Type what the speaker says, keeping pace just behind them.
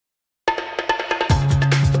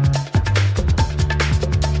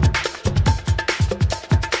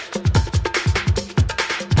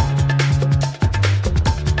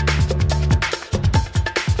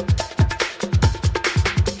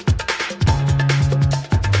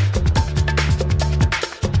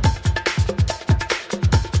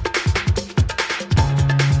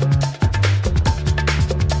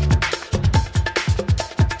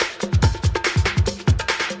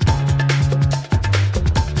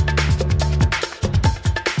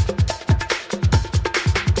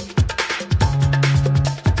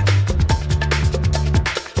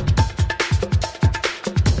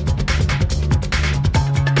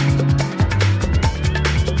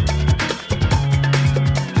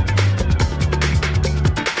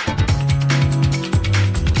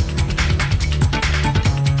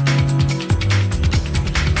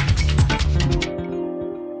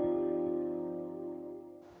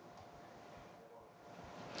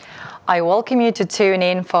I welcome you to tune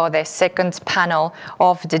in for the second panel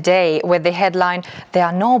of the day with the headline, "There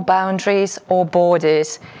are no boundaries or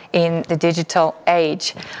borders in the digital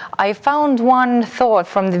age." I found one thought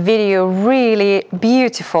from the video really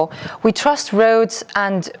beautiful. We trust roads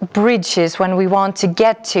and bridges when we want to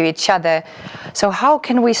get to each other. So how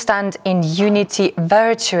can we stand in unity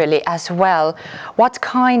virtually as well? What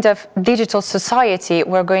kind of digital society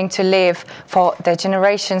we're going to live for the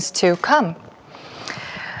generations to come?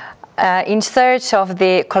 In search of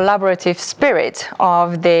the collaborative spirit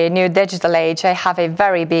of the new digital age, I have a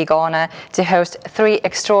very big honor to host three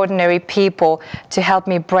extraordinary people to help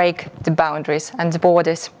me break the boundaries and the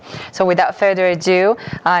borders. So without further ado,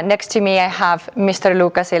 next to me I have Mr.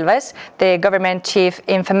 Luukas Ilves, the Government Chief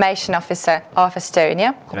Information Officer of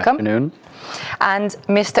Estonia. Good afternoon. And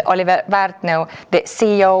Mr. Oliver Väärtnõu, the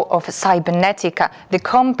CEO of Cybernetica, the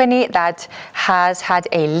company that has had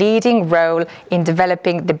a leading role in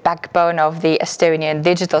developing the backbone of the Estonian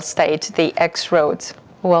digital state, the X-Roads.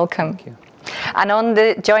 Welcome. Thank you.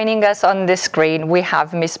 And joining us on the screen, we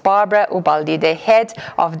have Ms. Barbara Ubaldi, the Head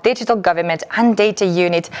of Digital Government and Data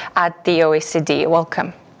Unit at the OECD.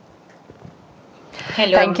 Welcome.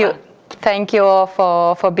 Hello. Thank you. Thank you all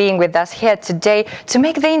for being with us here today. To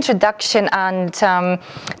make the introduction and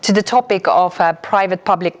to the topic of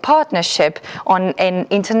private-public partnership on an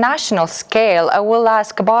international scale, I will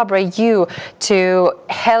ask Barbara, you to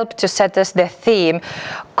help to set us the theme.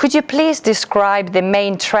 Could you please describe the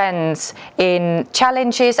main trends in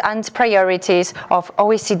challenges and priorities of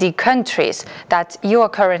OECD countries that you are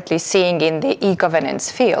currently seeing in the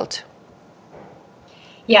e-governance field?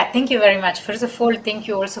 Yeah, thank you very much. First of all, thank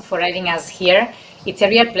you also for having us here. It's a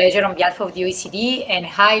real pleasure on behalf of the OECD. And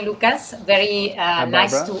hi, Luukas. Very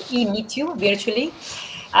nice to meet you virtually.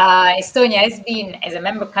 Estonia has been, as a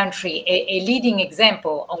member country, a leading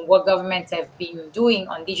example on what governments have been doing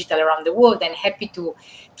on digital around the world, and happy to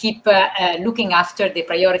keep looking after the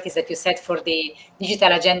priorities that you set for the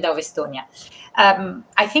digital agenda of Estonia.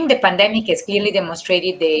 I think the pandemic has clearly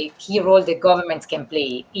demonstrated the key role that governments can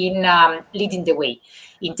play in leading the way,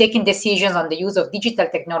 in taking decisions on the use of digital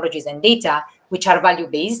technologies and data, which are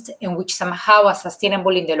value-based and which somehow are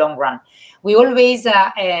sustainable in the long run. We always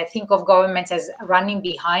think of governments as running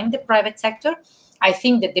behind the private sector. I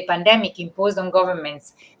think that the pandemic imposed on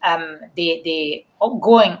governments the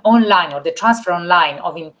going online, or the transfer online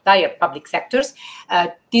of entire public sectors.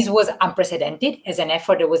 This was unprecedented as an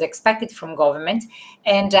effort that was expected from government,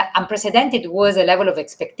 and unprecedented was a level of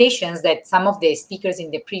expectations that some of the speakers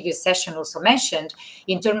in the previous session also mentioned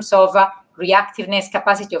in terms of reactiveness,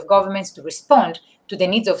 capacity of governments to respond to the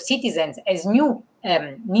needs of citizens as new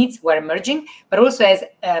needs were emerging, but also as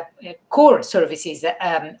core services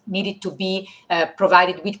needed to be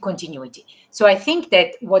provided with continuity. So I think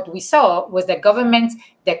that what we saw was that governments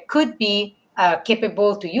that could be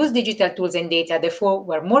capable to use digital tools and data, therefore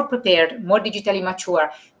were more prepared, more digitally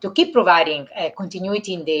mature to keep providing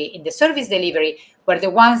continuity in the service delivery, were the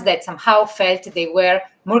ones that somehow felt they were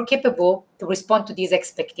more capable to respond to these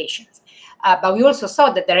expectations. But we also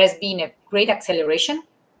saw that there has been a great acceleration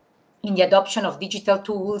in the adoption of digital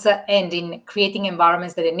tools and in creating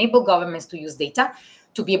environments that enable governments to use data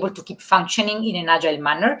to be able to keep functioning in an agile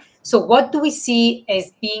manner. So what do we see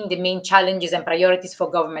as being the main challenges and priorities for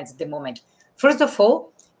governments at the moment? First of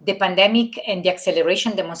all, the pandemic and the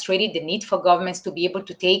acceleration demonstrated the need for governments to be able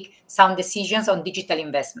to take sound decisions on digital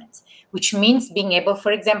investments, which means being able,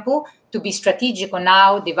 for example, to be strategic on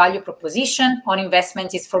how the value proposition on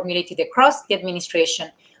investments is formulated across the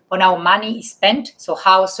administration, on how money is spent, so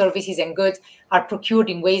how services and goods are procured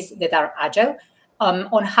in ways that are agile,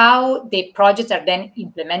 on how the projects are then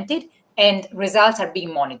implemented and results are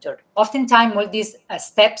being monitored. Oftentimes, all these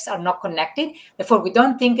steps are not connected. Therefore, we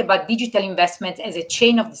don't think about digital investments as a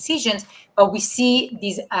chain of decisions, but we see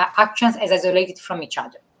these actions as isolated from each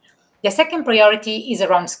other. The second priority is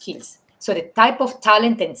around skills. So the type of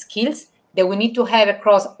talent and skills that we need to have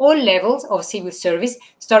across all levels of civil service,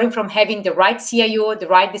 starting from having the right CIO, the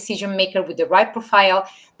right decision maker with the right profile,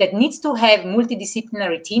 that needs to have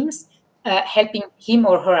multidisciplinary teams helping him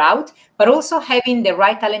or her out, but also having the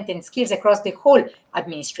right talent and skills across the whole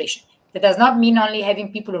administration. That does not mean only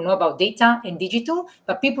having people who know about data and digital,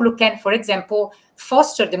 but people who can, for example,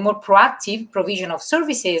 foster the more proactive provision of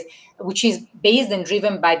services, which is based and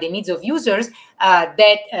driven by the needs of users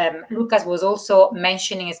that Luukas was also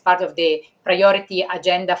mentioning as part of the priority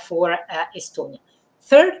agenda for Estonia.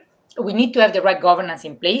 Third, we need to have the right governance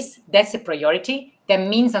in place. That's a priority. That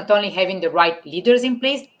means not only having the right leaders in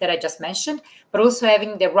place that I just mentioned, but also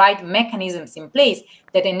having the right mechanisms in place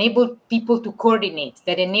that enable people to coordinate,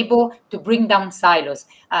 that enable to bring down silos.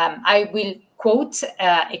 I will quote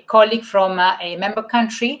a colleague from a member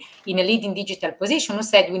country in a leading digital position who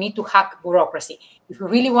said we need to hack bureaucracy. If we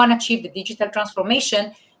really want to achieve the digital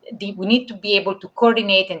transformation, we need to be able to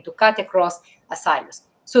coordinate and to cut across silos.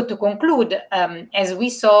 So to conclude, as we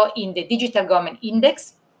saw in the Digital Government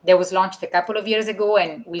Index that was launched a couple of years ago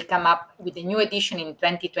and will come up with a new edition in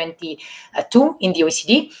 2022 in the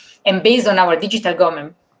OECD, and based on our digital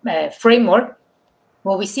government framework,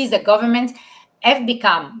 what we see is that governments have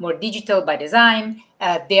become more digital by design,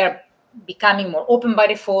 they are becoming more open by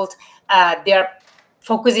default, they are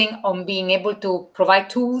focusing on being able to provide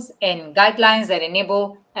tools and guidelines that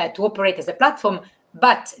enable to operate as a platform,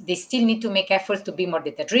 but they still need to make efforts to be more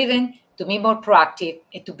data-driven, to be more proactive,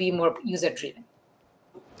 and to be more user-driven.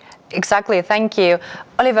 Exactly, thank you.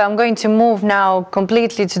 Oliver, I'm going to move now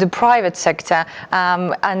completely to the private sector.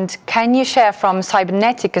 And can you share from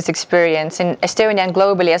Cybernetica's experience in Estonia and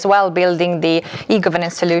globally as well, building the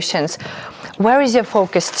e-governance solutions? Where is your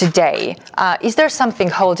focus today? Is there something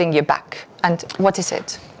holding you back? And what is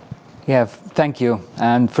it? Yeah, thank you.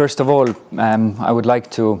 And first of all, I would like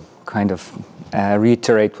to kind of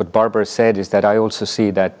reiterate what Barbara said, is that I also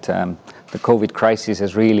see that the COVID crisis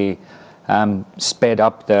has really sped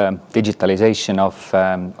up the digitalization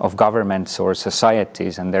of governments or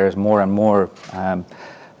societies, and there is more and more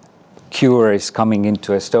cure is coming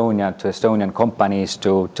into Estonia, to Estonian companies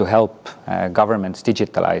to help governments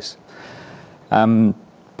digitalize.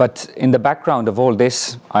 But in the background of all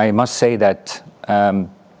this, I must say that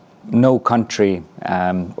no country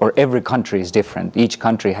or every country is different. Each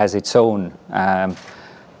country has its own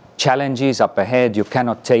challenges up ahead. You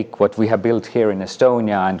cannot take what we have built here in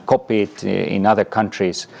Estonia and copy it in other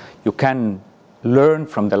countries. You can learn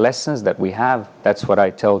from the lessons that we have. That's what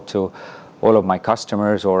I tell to all of my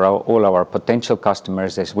customers or all our potential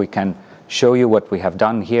customers, is we can show you what we have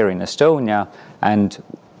done here in Estonia, and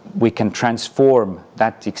we can transform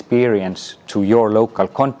that experience to your local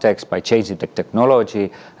context by changing the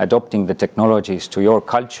technology, adopting the technologies to your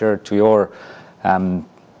culture, to your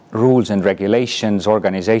rules and regulations,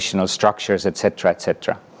 organizational structures, etc.,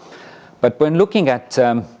 etc. But when looking at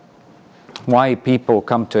why people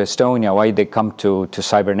come to Estonia, why they come to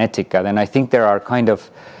Cybernetica, then I think there are kind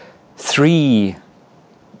of three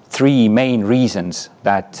main reasons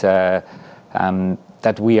that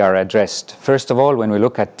that we are addressed. First of all, when we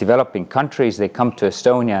look at developing countries, they come to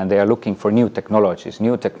Estonia and they are looking for new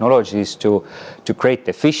technologies to create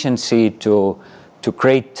efficiency, to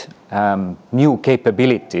create new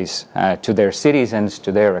capabilities to their citizens,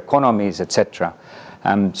 to their economies, etc.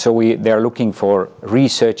 So they are looking for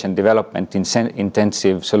research and development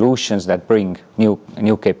intensive solutions that bring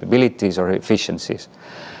new capabilities or efficiencies.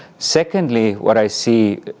 Secondly, what I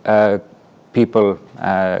see people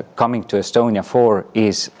coming to Estonia for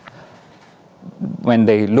is, when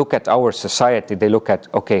they look at our society, they look at,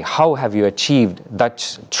 okay, how have you achieved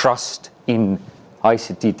Dutch trust in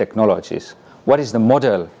ICT technologies? What is the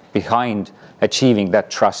model behind achieving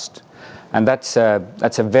that trust? And that's a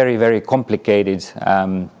very, very complicated,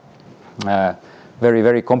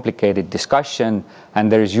 very complicated discussion,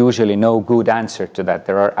 and there is usually no good answer to that.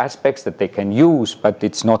 There are aspects that they can use, but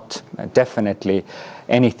it's not definitely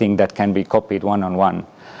anything that can be copied one-on-one.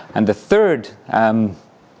 And the third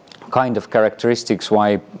kind of characteristics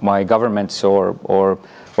why governments or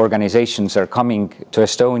organizations are coming to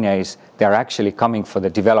Estonia is they're actually coming for the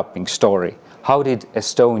developing story. How did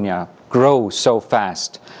Estonia grow so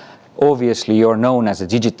fast? Obviously, you're known as a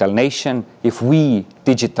digital nation. If we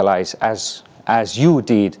digitalize as you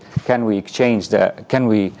did, can we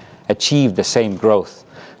achieve the same growth?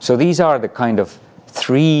 So these are the kind of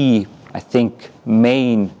three, I think,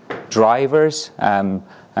 main drivers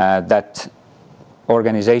that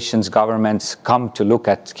organizations, governments come to look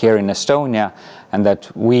at here in Estonia, and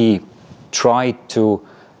that we try to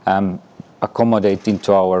accommodate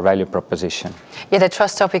into our value proposition. Yeah, the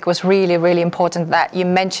trust topic was really, really important that you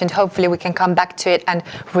mentioned. Hopefully we can come back to it and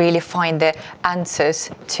really find the answers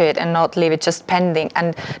to it and not leave it just pending.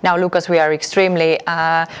 And now, Luukas, we are extremely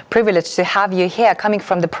privileged to have you here, coming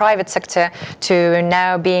from the private sector to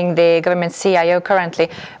now being the government CIO currently.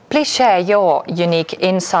 Please share your unique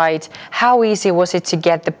insight. How easy was it to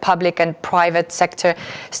get the public and private sector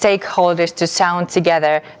stakeholders to sound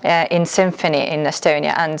together in symphony in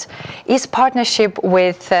Estonia? And is partnership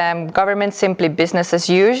with government simply business as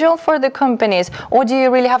usual for the companies, or do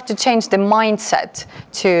you really have to change the mindset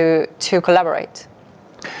to collaborate?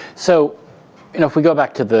 So, if we go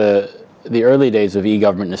back to the early days of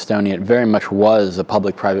e-government in Estonia, it very much was a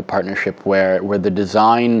public-private partnership where the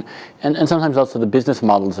design and sometimes also the business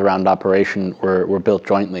models around operation were built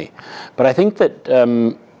jointly. But I think that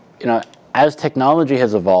as technology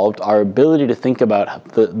has evolved, our ability to think about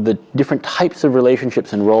the different types of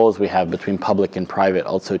relationships and roles we have between public and private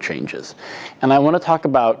also changes. And I want to talk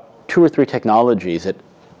about 2 or 3 technologies that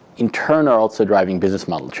in turn are also driving business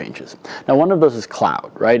model changes. Now, one of those is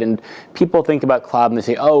cloud, right? And people think about cloud and they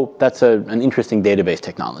say, oh, that's an interesting database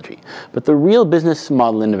technology. But the real business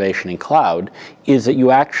model innovation in cloud is that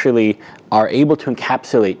you actually are able to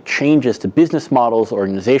encapsulate changes to business models,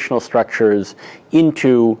 organizational structures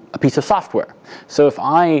into a piece of software. So if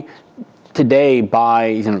I today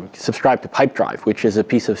subscribe to Pipedrive, which is a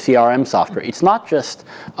piece of CRM software, it's not just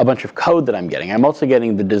a bunch of code that I'm getting. I'm also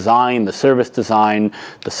getting the design, the service design,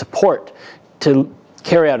 the support to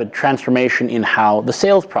carry out a transformation in how the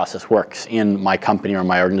sales process works in my company or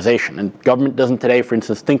my organization. And government doesn't today, for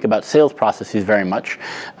instance, think about sales processes very much.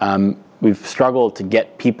 We've struggled to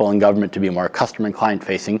get people in government to be more customer and client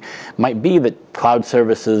facing. Might be that cloud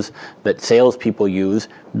services that salespeople use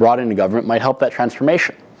brought into government might help that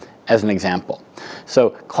transformation, as an example.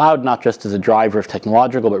 So cloud not just as a driver of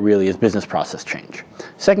technological, but really as business process change.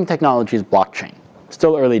 Second technology is blockchain.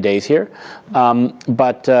 Still early days here,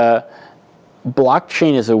 but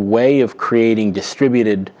blockchain is a way of creating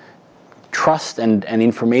distributed trust and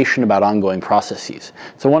information about ongoing processes.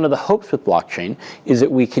 So one of the hopes with blockchain is that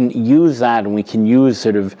we can use that, and we can use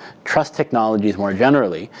sort of trust technologies more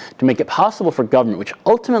generally to make it possible for government, which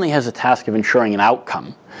ultimately has a task of ensuring an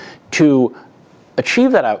outcome, to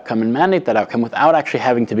achieve that outcome and mandate that outcome without actually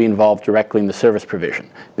having to be involved directly in the service provision.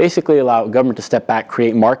 Basically allow government to step back,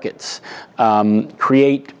 create markets,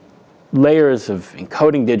 create layers of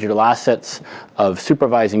encoding digital assets, of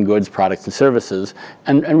supervising goods, products, and services,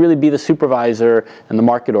 and really be the supervisor and the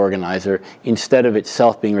market organizer instead of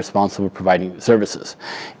itself being responsible for providing services.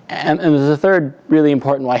 And there's a third really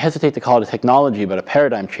important, well, I hesitate to call it a technology, but a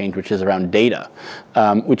paradigm change, which is around data,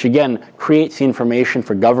 which again creates the information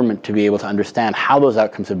for government to be able to understand how those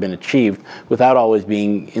outcomes have been achieved without always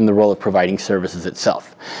being in the role of providing services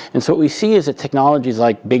itself. And so what we see is that technologies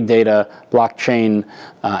like big data, blockchain,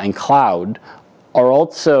 and cloud are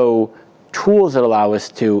also tools that allow us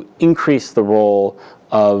to increase the role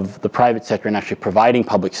of the private sector in actually providing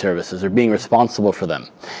public services or being responsible for them.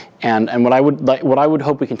 And what I would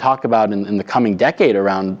hope we can talk about in the coming decade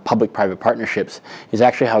around public-private partnerships is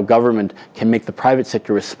actually how government can make the private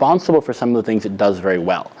sector responsible for some of the things it does very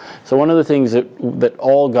well. So one of the things that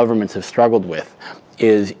all governments have struggled with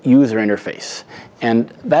is user interface. And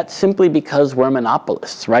that's simply because we're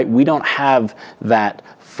monopolists, right? We don't have that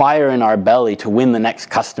fire in our belly to win the next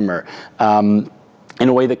customer in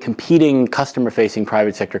a way that competing customer-facing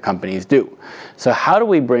private sector companies do. So how do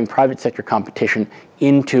we bring private sector competition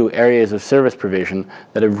into areas of service provision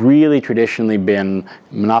that have really traditionally been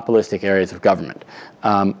monopolistic areas of government?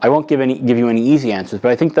 I won't give you any easy answers, but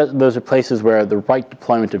I think that those are places where the right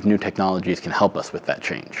deployment of new technologies can help us with that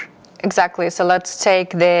change. Exactly. So let's take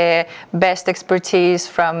the best expertise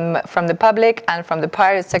from the public and from the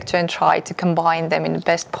private sector and try to combine them in the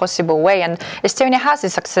best possible way. And Estonia has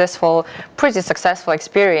a pretty successful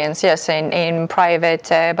experience, yes, in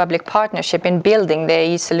private-public partnership in building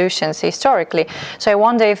the e-solutions historically. So I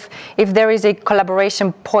wonder if there is a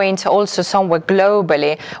collaboration point also somewhere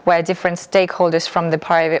globally where different stakeholders from the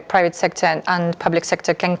private sector and public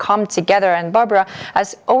sector can come together. And Barbara,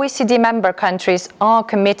 as OECD member countries are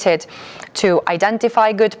committed to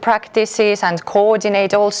identify good practices and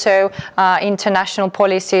coordinate also international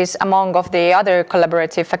policies among of the other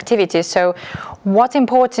collaborative activities. So what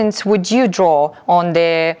importance would you draw on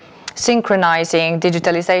the synchronizing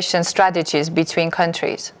digitalization strategies between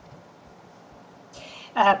countries?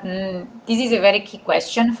 This is a very key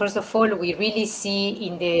question. First of all, we really see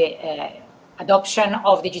in the adoption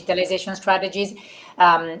of digitalization strategies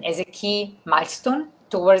as a key milestone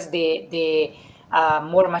towards the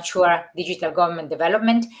more mature digital government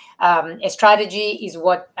development. A strategy is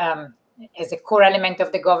what, as a core element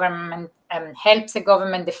of the government, helps the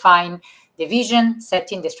government define the vision,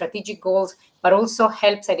 setting the strategic goals, but also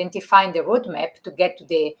helps identifying the roadmap to get to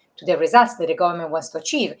the results that the government wants to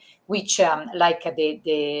achieve, which, like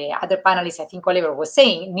the other panelists, I think Oliver was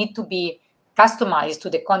saying, need to be customized to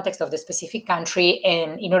the context of the specific country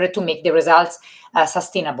and in order to make the results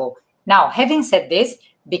sustainable. Now, having said this,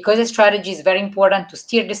 because a strategy is very important to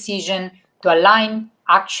steer decision, to align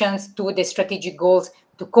actions to the strategic goals,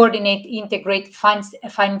 to coordinate, integrate, find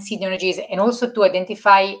synergies, and also to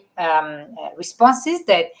identify responses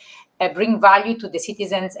that bring value to the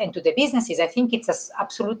citizens and to the businesses. I think it's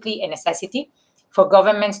absolutely a necessity for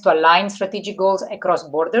governments to align strategic goals across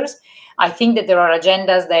borders. I think that there are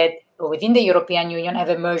agendas that within the European Union have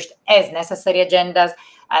emerged as necessary agendas,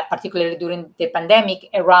 particularly during the pandemic,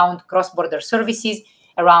 around cross-border services.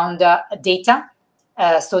 around data.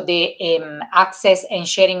 So the access and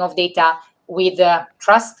sharing of data with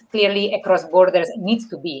trust clearly across borders needs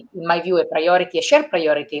to be, in my view, a priority, a shared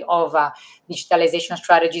priority of digitalization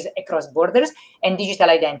strategies across borders, and digital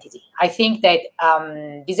identity. I think that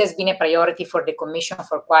this has been a priority for the Commission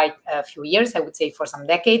for quite a few years, I would say for some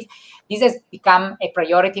decades. This has become a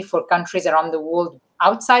priority for countries around the world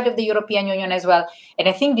outside of the European Union as well. And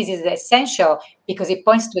I think this is essential because it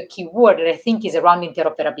points to a key word that I think is around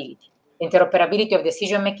interoperability. Interoperability of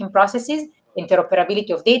decision-making processes,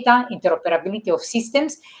 interoperability of data, interoperability of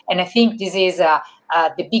systems. And I think this is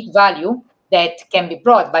the big value that can be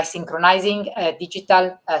brought by synchronizing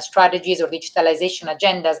digital strategies or digitalization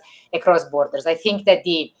agendas across borders. I think that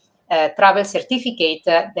the travel certificate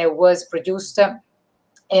that was produced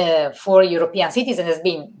for European citizens has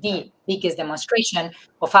been the biggest demonstration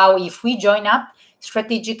of how, if we join up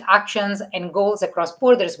strategic actions and goals across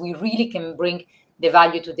borders, we really can bring the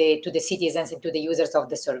value to the citizens and to the users of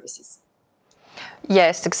the services.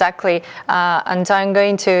 Yes, exactly. And I'm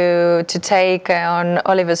going to take on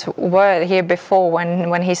Oliver's word here before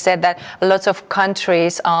when he said that a lot of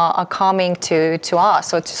countries are coming to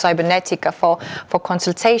us or to Cybernetica for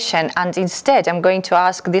consultation. And instead, I'm going to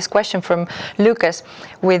ask this question from Luukas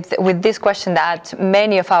with this question that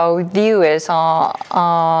many of our viewers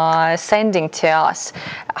are sending to us.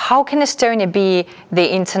 How can Estonia be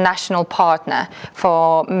the international partner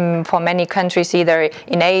for many countries, either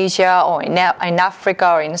in Asia or in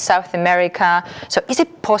Africa or in South America? So is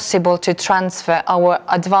it possible to transfer our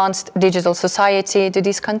advanced digital society to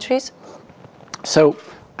these countries? So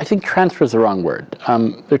I think transfer is the wrong word.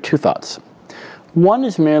 There are two thoughts. One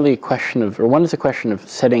is merely a question of,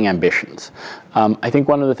 setting ambitions. I think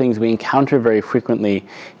one of the things we encounter very frequently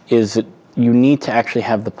is that you need to actually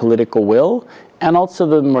have the political will and also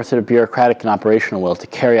the more sort of bureaucratic and operational will to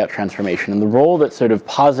carry out transformation. And the role that sort of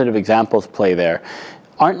positive examples play there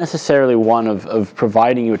aren't necessarily one of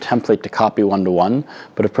providing you a template to copy one-to-one,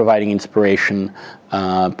 but of providing inspiration,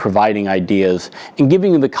 providing ideas, and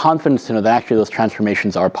giving you the confidence to know that actually those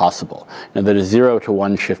transformations are possible, that a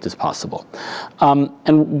 0-to-1 shift is possible.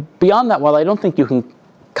 And beyond that, while I don't think you can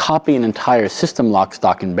copy an entire system lock,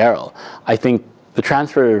 stock, and barrel, I think the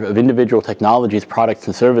transfer of individual technologies, products,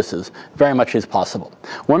 and services very much is possible.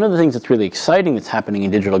 One of the things that's really exciting that's happening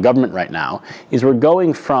in digital government right now is we're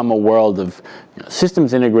going from a world of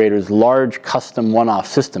systems integrators, large custom one-off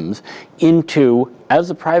systems, into, as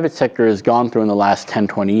the private sector has gone through in the last 10,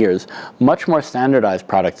 20 years, much more standardized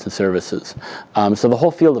products and services. So the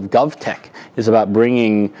whole field of GovTech is about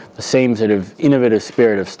bringing the same sort of innovative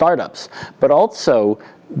spirit of startups, but also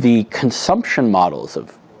the consumption models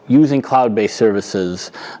of using cloud-based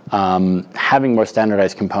services, having more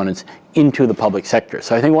standardized components into the public sector.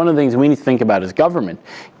 So I think one of the things we need to think about as government,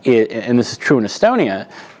 and this is true in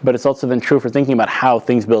Estonia, but it's also then true for thinking about how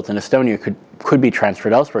things built in Estonia could be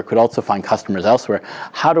transferred elsewhere, could also find customers elsewhere.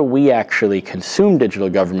 How do we actually consume digital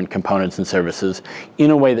government components and services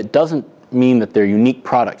in a way that doesn't mean that they're unique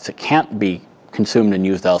products that can't be consumed and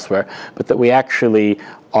used elsewhere, but that we actually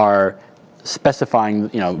are specifying,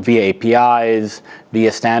 via APIs,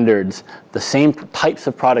 via standards, the same types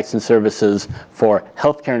of products and services for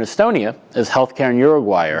healthcare in Estonia as healthcare in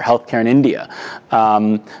Uruguay or healthcare in India.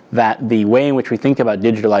 That the way in which we think about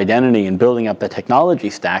digital identity and building up the technology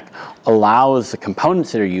stack allows the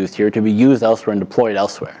components that are used here to be used elsewhere and deployed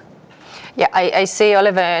elsewhere. Yeah, I see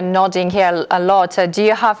Oliver nodding here a lot. Do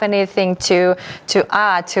you have anything to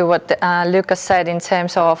add to what Luukas said in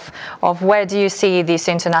terms of where do you see this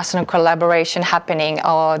international collaboration happening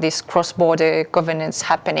or this cross-border governance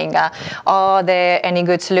happening? Are there any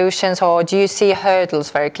good solutions, or do you see hurdles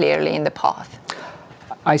very clearly in the path?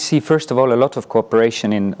 I see, first of all, a lot of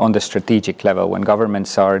cooperation on the strategic level when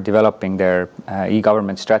governments are developing their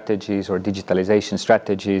e-government strategies or digitalization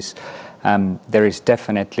strategies. There is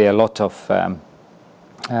definitely a lot of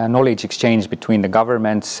knowledge exchange between the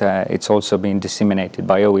governments. It's also been disseminated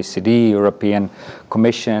by OECD, European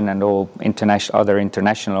Commission, and all other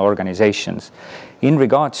international organizations. In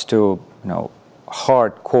regards to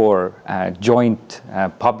hardcore joint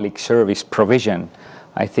public service provision,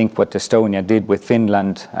 I think what Estonia did with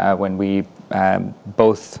Finland when we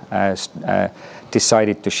both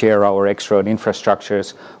decided to share our X-road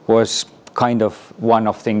infrastructures was kind of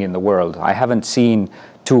one-off thing in the world. I haven't seen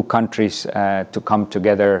two countries to come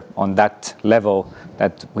together on that level,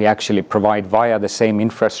 that we actually provide via the same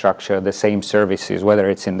infrastructure, the same services, whether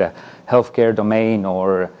it's in the healthcare domain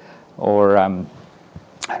or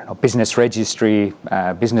I don't know, business registry,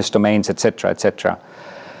 business domains, etc., etc.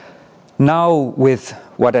 Now, with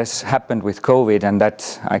what has happened with COVID, and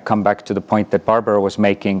that I come back to the point that Barbara was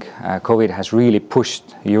making, COVID has really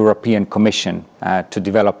pushed the European Commission to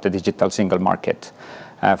develop the digital single market.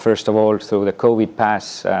 First of all, through the COVID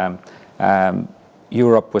pass,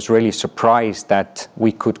 Europe was really surprised that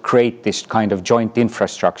we could create this kind of joint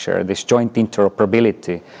infrastructure, this joint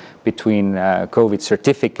interoperability between COVID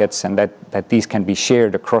certificates, and that these can be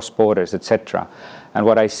shared across borders, etc. And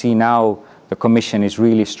what I see now, the Commission is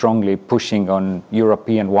really strongly pushing on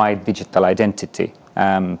European-wide digital identity,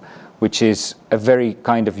 which is a very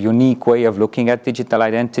kind of unique way of looking at digital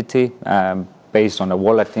identity based on a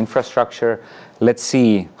wallet infrastructure. Let's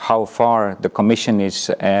see how far the Commission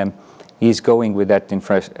is going with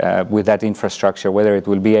that infrastructure, whether it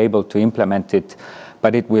will be able to implement it.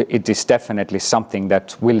 But it is definitely something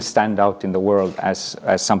that will stand out in the world as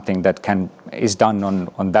something that is done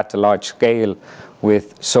on that large scale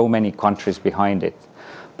with so many countries behind it.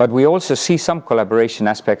 But we also see some collaboration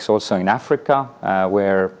aspects also in Africa,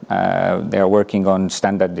 where they are working on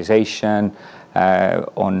standardization,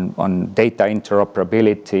 on data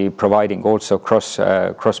interoperability, providing also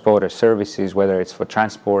cross-border services, whether it's for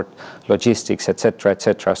transport, logistics, etc.,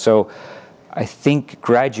 etc. So I think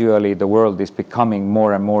gradually the world is becoming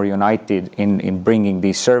more and more united in bringing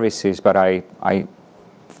these services, but I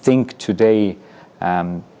think today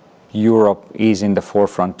Europe is in the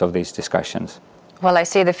forefront of these discussions. Well, I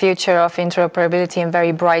see the future of interoperability in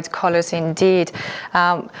very bright colors indeed.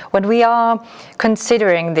 When we are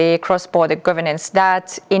considering the cross-border governance,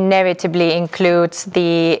 that inevitably includes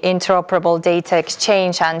the interoperable data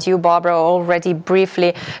exchange, and you, Barbara, already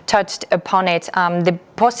briefly touched upon it. The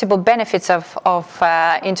possible benefits of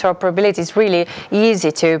interoperability is really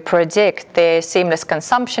easy to predict. The seamless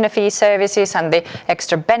consumption of e-services and the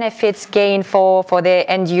extra benefits gained for the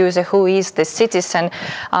end user, who is the citizen.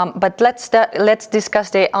 But let's discuss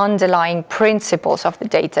the underlying principles of the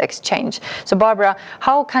data exchange. So Barbara,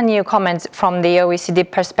 how can you comment from the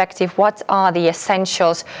OECD perspective? What are the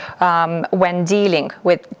essentials when dealing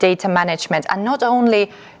with data management, and not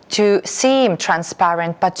only to seem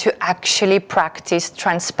transparent, but to actually practice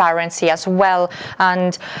transparency as well?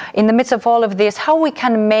 And in the midst of all of this, how we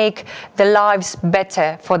can make the lives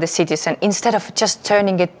better for the citizen instead of just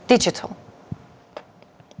turning it digital?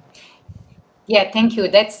 Yeah, thank you.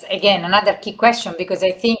 That's, again, another key question, because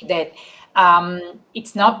I think that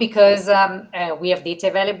it's not because we have data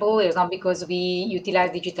available, it's not because we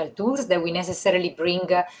utilize digital tools that we necessarily bring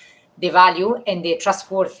the value and the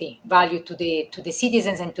trustworthy value to the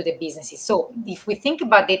citizens and to the businesses. So if we think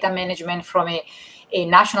about data management from a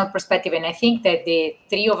national perspective, and I think that the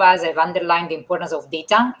three of us have underlined the importance of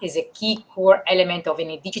data as a key core element of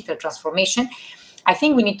any digital transformation, I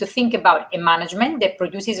think we need to think about a management that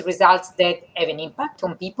produces results that have an impact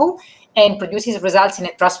on people and produces results in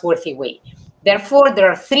a trustworthy way. Therefore, there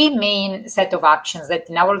are three main set of actions that,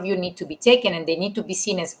 in our view, need to be taken, and they need to be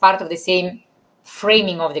seen as part of the same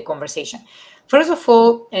framing of the conversation. First of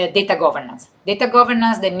all, data governance. Data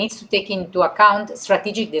governance that needs to take into account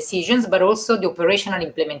strategic decisions, but also the operational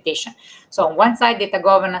implementation. So on one side, data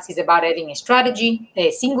governance is about having a strategy,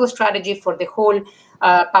 a single strategy for the whole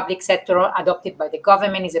public sector adopted by the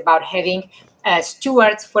government, is about having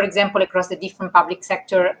stewards, for example, across the different public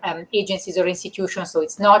sector agencies or institutions. So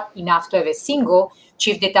it's not enough to have a single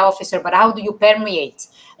chief data officer, but how do you permeate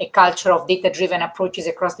a culture of data-driven approaches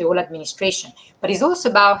across the whole administration? But it's also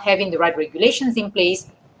about having the right regulations in place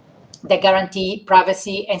that guarantee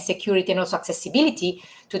privacy and security and also accessibility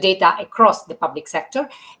to data across the public sector.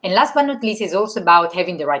 And last but not least, is also about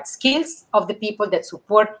having the right skills of the people that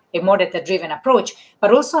support a more data-driven approach,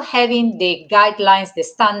 but also having the guidelines, the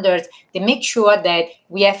standards that make sure that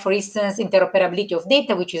we have, for instance, interoperability of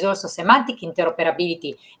data, which is also semantic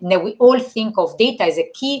interoperability, and that we all think of data as a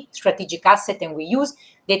key strategic asset, and we use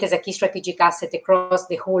data as a key strategic asset across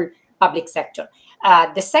the whole public sector.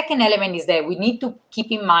 The second element is that we need to keep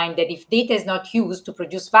in mind that if data is not used to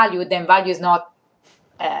produce value, then value is not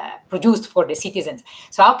produced for the citizens.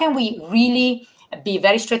 So how can we really be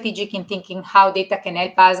very strategic in thinking how data can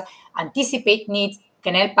help us anticipate needs,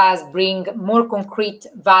 can help us bring more concrete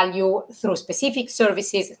value through specific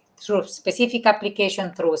services, through specific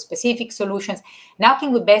application, through specific solutions? Now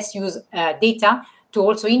can we best use data to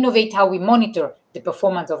also innovate how we monitor the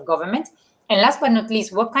performance of government? And last but not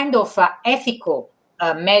least, what kind of ethical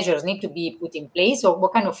measures need to be put in place, or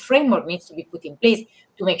what kind of framework needs to be put in place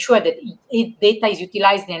to make sure that data is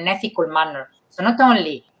utilized in an ethical manner? So not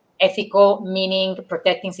only ethical, meaning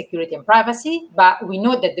protecting security and privacy, but we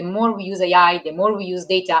know that the more we use AI, the more we use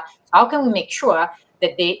data. How can we make sure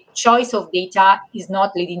that the choice of data is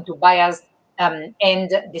not leading to biased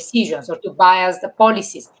end decisions or to biased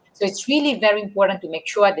policies? So So it's really very important to make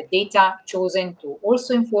sure the data chosen to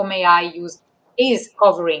also inform AI use is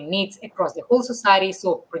covering needs across the whole society,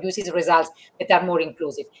 so produces results that are more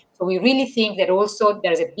inclusive. So we really think that also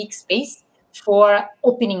there's a big space for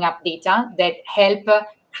opening up data that help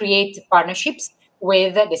create partnerships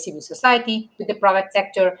with the civil society, with the private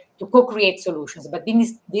sector, to co-create solutions. But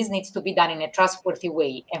this needs to be done in a trustworthy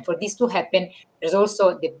way. And for this to happen, there's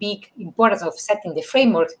also the big importance of setting the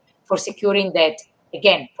framework for securing that,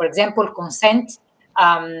 again, for example, consent,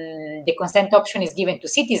 the consent option is given to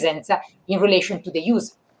citizens in relation to the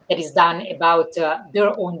use that is done about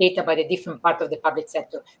their own data by the different part of the public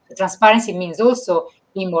sector. So transparency means also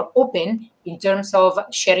being more open in terms of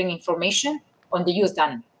sharing information on the use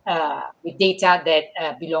done with data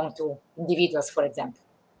that belong to individuals, for example.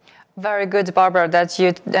 Very good, Barbara, that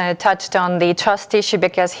you touched on the trust issue,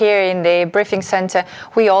 because here in the briefing center,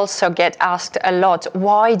 we also get asked a lot,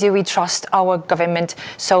 why do we trust our government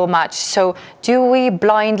so much? So do we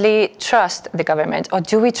blindly trust the government, or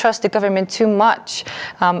do we trust the government too much?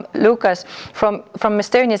 Luukas, from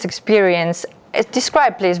Estonia's experience,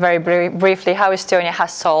 describe please very briefly how Estonia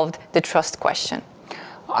has solved the trust question.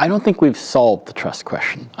 I don't think we've solved the trust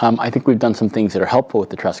question. I think we've done some things that are helpful with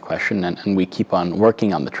the trust question, and we keep on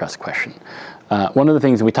working on the trust question. One of the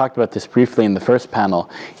things, and we talked about this briefly in the first panel,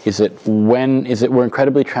 is that we're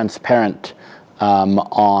incredibly transparent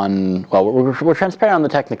we're transparent on the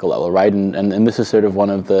technical level, right? And this is sort of one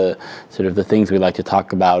of the things we like to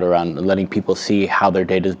talk about around letting people see how their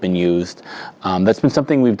data has been used. That's been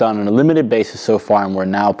something we've done on a limited basis so far, and we're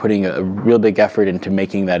now putting a real big effort into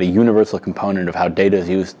making that a universal component of how data is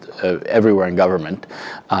used everywhere in government.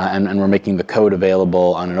 And we're making the code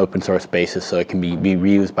available on an open source basis so it can be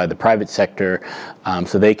reused by the private sector,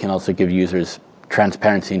 so they can also give users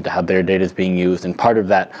transparency into how their data is being used, and part of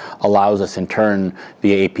that allows us in turn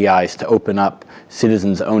via APIs to open up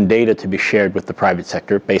citizens' own data to be shared with the private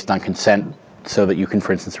sector based on consent, so that you can,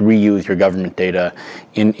 for instance, reuse your government data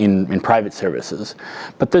in private services.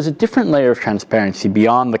 But there's a different layer of transparency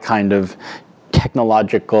beyond the kind of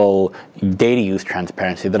technological data use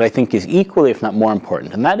transparency that I think is equally, if not more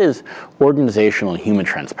important, and that is organizational and human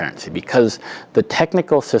transparency, because the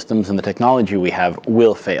technical systems and the technology we have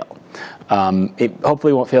will fail. It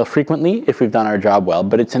hopefully won't fail frequently if we've done our job well,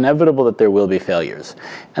 but it's inevitable that there will be failures.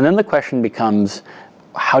 And then the question becomes,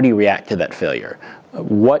 how do you react to that failure?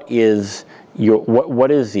 What is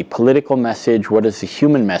the political message? What is the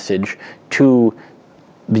human message to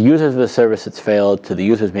the users of the service that's failed, to the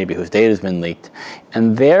users maybe whose data has been leaked?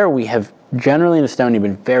 And there we have generally in Estonia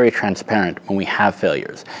been very transparent when we have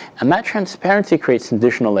failures. And that transparency creates an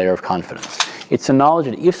additional layer of confidence. It's a knowledge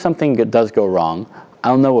that if something does go wrong,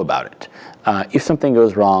 I'll know about it. If something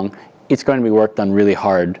goes wrong, it's going to be worked on really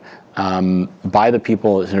hard by the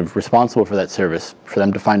people sort of responsible for that service, for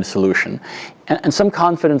them to find a solution. And some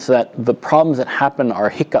confidence that the problems that happen are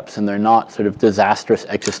hiccups and they're not sort of disastrous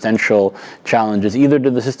existential challenges, either to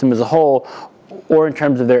the system as a whole or in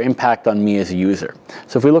terms of their impact on me as a user.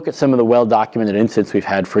 So if we look at some of the well-documented incidents we've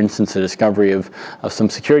had, for instance, the discovery of some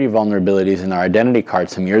security vulnerabilities in our identity card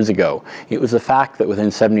some years ago, it was the fact that within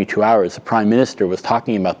 72 hours, the Prime Minister was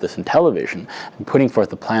talking about this in television and putting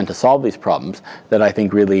forth a plan to solve these problems that I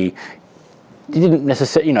think really didn't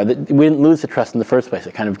necessarily, we didn't lose the trust in the first place.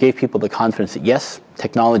 It kind of gave people the confidence that yes,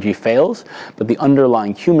 technology fails, but the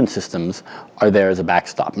underlying human systems are there as a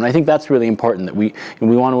backstop. And I think that's really important, that we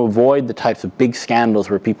want to avoid the types of big scandals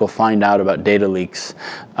where people find out about data leaks,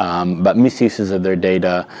 about misuses of their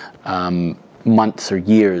data months or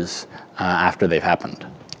years after they've happened.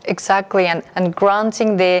 Exactly, and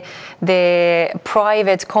granting the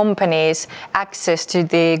private companies access to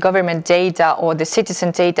the government data or the citizen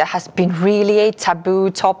data has been really a taboo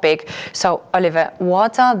topic. So, Oliver,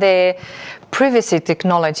 what are the privacy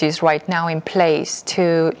technologies right now in place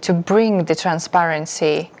to bring the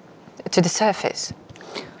transparency to the surface?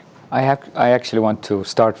 I actually want to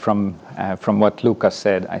start from what Luukas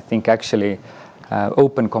said. I think actually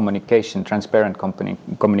open communication, transparent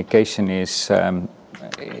communication is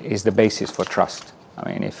the basis for trust. I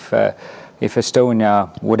mean, if Estonia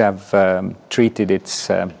would have treated its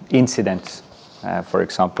incidents, for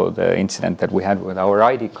example, the incident that we had with our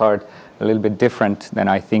ID card, a little bit different, then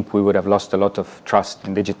I think we would have lost a lot of trust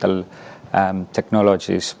in digital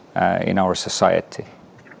technologies in our society.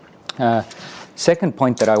 Second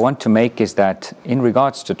point that I want to make is that in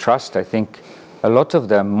regards to trust, I think a lot of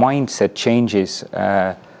the mindset changes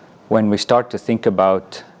when we start to think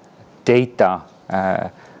about data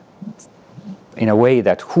in a way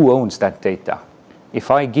that who owns that data.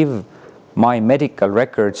 If I give my medical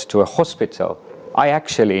records to a hospital, I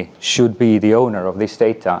actually should be the owner of this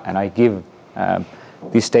data, and I give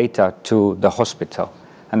this data to the hospital.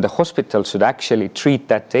 And the hospital should actually treat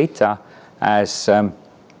that data as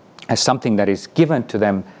something that is given to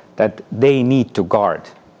them that they need to guard,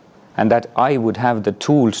 and that I would have the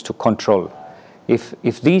tools to control.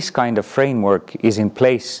 If this kind of framework is in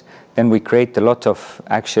place, then we create a lot of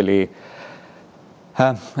actually,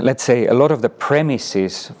 let's say, a lot of the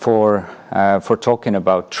premises for talking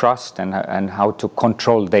about trust and how to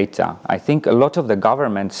control data. I think a lot of the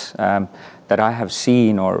governments that I have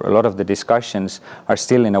seen, or a lot of the discussions, are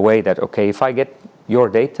still in a way that, okay, if I get your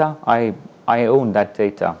data, I own that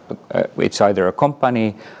data. It's either a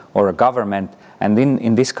company or a government, and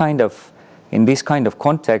in this kind of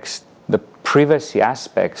context, the privacy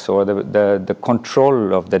aspects or the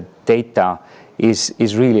control of the data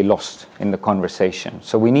is really lost in the conversation.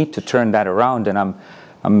 So we need to turn that around, and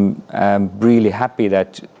I'm really happy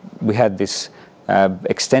that we had this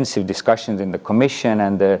extensive discussions in the Commission,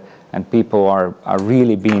 and people are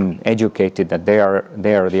really being educated that they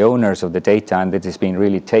are the owners of the data, and it is being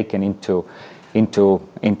really taken into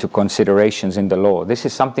considerations in the law. This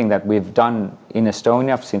is something that we've done in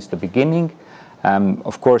Estonia since the beginning.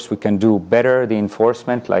 Of course, we can do better the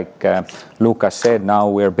enforcement, like Luukas said. Now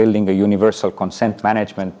we're building a universal consent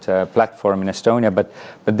management platform in Estonia, but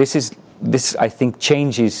this I think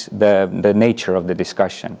changes the nature of the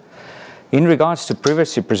discussion. In regards to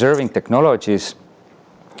privacy preserving technologies,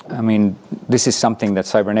 I mean, this is something that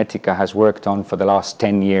Cybernetica has worked on for the last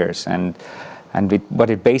 10 years, and what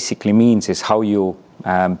it basically means is how you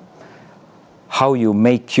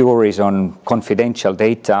make queries on confidential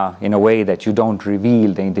data in a way that you don't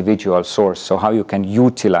reveal the individual source, so how you can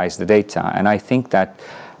utilize the data. And I think that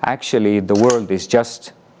actually the world is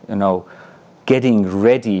just, getting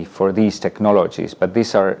ready for these technologies, but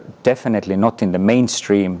these are definitely not in the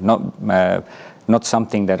mainstream, not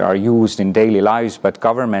something that are used in daily lives, but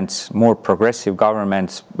governments, more progressive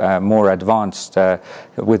governments, more advanced,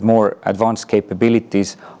 with more advanced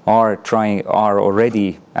capabilities, are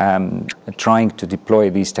already trying to deploy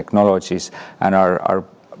these technologies, and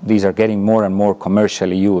these are getting more and more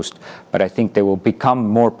commercially used. But I think they will become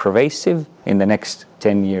more pervasive in the next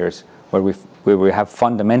 10 years, where we have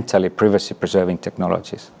fundamentally privacy-preserving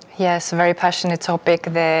technologies. Yes, a very passionate topic,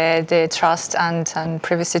 the trust and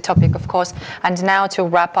privacy topic, of course. And now to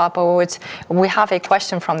wrap up, we have a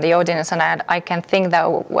question from the audience, and I think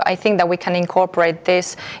that we can incorporate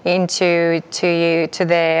this into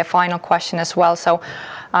the final question as well. So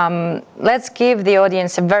let's give the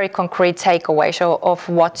audience a very concrete takeaway of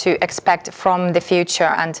what to expect from the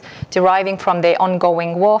future, and deriving from the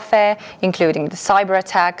ongoing warfare, including the cyber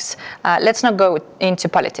attacks. Let's not go into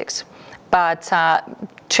politics, but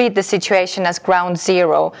treat the situation as ground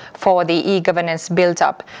zero for the e-governance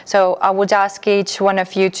build-up. So I would ask each one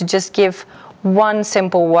of you to just give one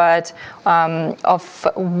simple word of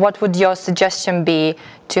what would your suggestion be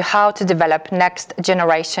to how to develop next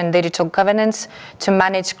generation digital governance to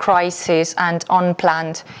manage crises and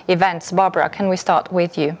unplanned events. Barbara, can we start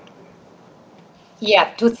with you?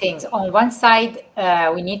 Yeah, two things. On one side,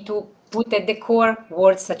 we need to put at the core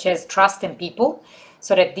words such as trust and people,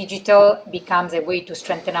 so that digital becomes a way to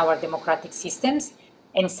strengthen our democratic systems.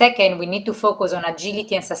 And second, we need to focus on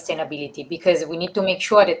agility and sustainability, because we need to make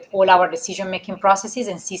sure that all our decision-making processes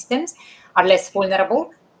and systems are less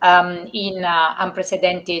vulnerable in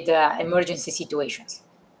unprecedented emergency situations.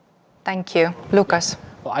 Thank you. Luukas.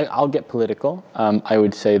 Well, I'll get political. I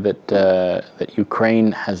would say that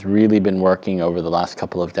Ukraine has really been working over the last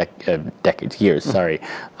couple of years,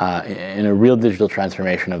 in a real digital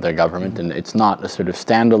transformation of their government, and it's not a sort of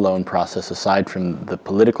standalone process aside from the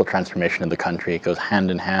political transformation of the country. It goes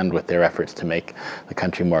hand in hand with their efforts to make the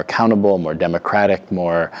country more accountable, more democratic,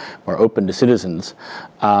 more open to citizens.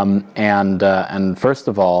 And first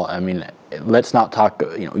of all, I mean, let's not talk.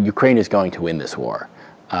 Ukraine is going to win this war.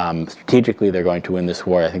 Strategically, they're going to win this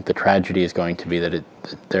war. I think the tragedy is going to be that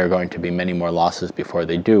there are going to be many more losses before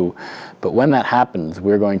they do. But when that happens,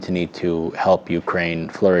 we're going to need to help Ukraine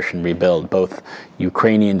flourish and rebuild, both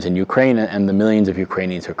Ukrainians in Ukraine and the millions of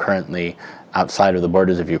Ukrainians who are currently outside of the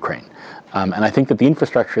borders of Ukraine. And I think that the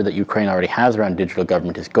infrastructure that Ukraine already has around digital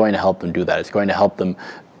government is going to help them do that. It's going to help them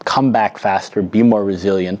come back faster, be more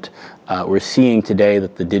resilient. We're seeing today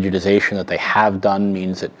that the digitization that they have done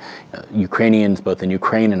means that Ukrainians, both in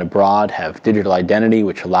Ukraine and abroad, have digital identity,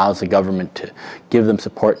 which allows the government to give them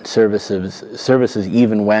support and services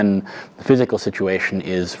even when the physical situation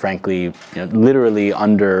is, frankly, literally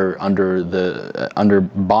under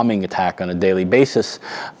bombing attack on a daily basis.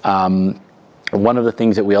 One of the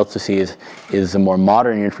things that we also see is the more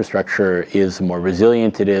modern your infrastructure is, the more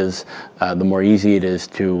resilient it is, the more easy it is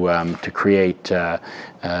to create.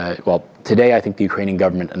 Well, today I think the Ukrainian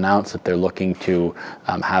government announced that they're looking to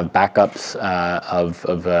have backups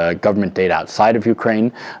of government data outside of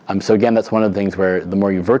Ukraine. So again, that's one of the things where the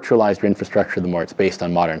more you virtualize your infrastructure, the more it's based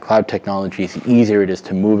on modern cloud technologies, the easier it is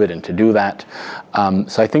to move it and to do that.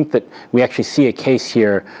 So I think that we actually see a case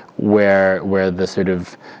here where the sort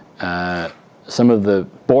of some of the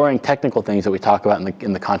boring technical things that we talk about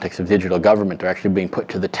in the context of digital government are actually being put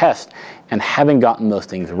to the test, and having gotten those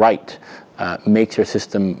things right makes your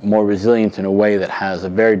system more resilient in a way that has a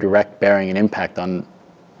very direct bearing and impact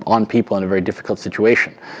on people in a very difficult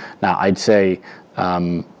situation. Now, I'd say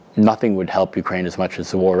nothing would help Ukraine as much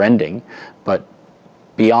as the war ending, but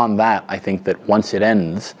beyond that, I think that once it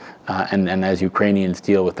ends, and as Ukrainians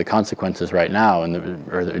deal with the consequences right now,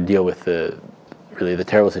 or deal with really the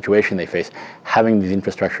terrible situation they face, having these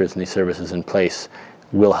infrastructures and these services in place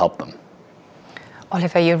will help them.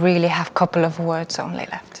 Oliver, you really have a couple of words only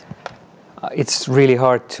left. It's really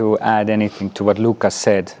hard to add anything to what Luukas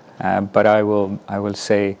said, but I will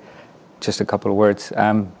say just a couple of words.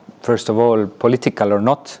 First of all, political or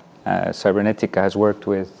not, Cybernetica has worked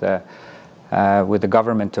with the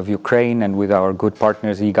government of Ukraine and with our good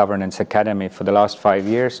partners e-Governance Academy for the last 5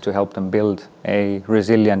 years to help them build a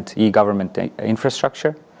resilient e-government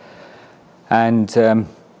infrastructure. And a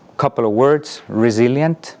couple of words,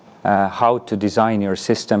 resilient, how to design your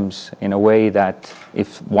systems in a way that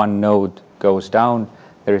if one node goes down,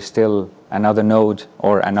 there is still another node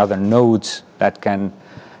or another nodes that can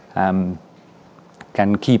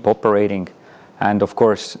keep operating. And of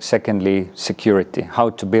course, secondly, security, how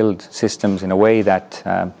to build systems in a way that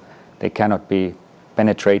they cannot be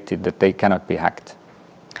penetrated, that they cannot be hacked.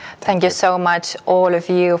 Thank you so much, all of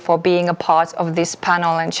you, for being a part of this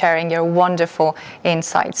panel and sharing your wonderful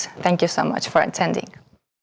insights. Thank you so much for attending.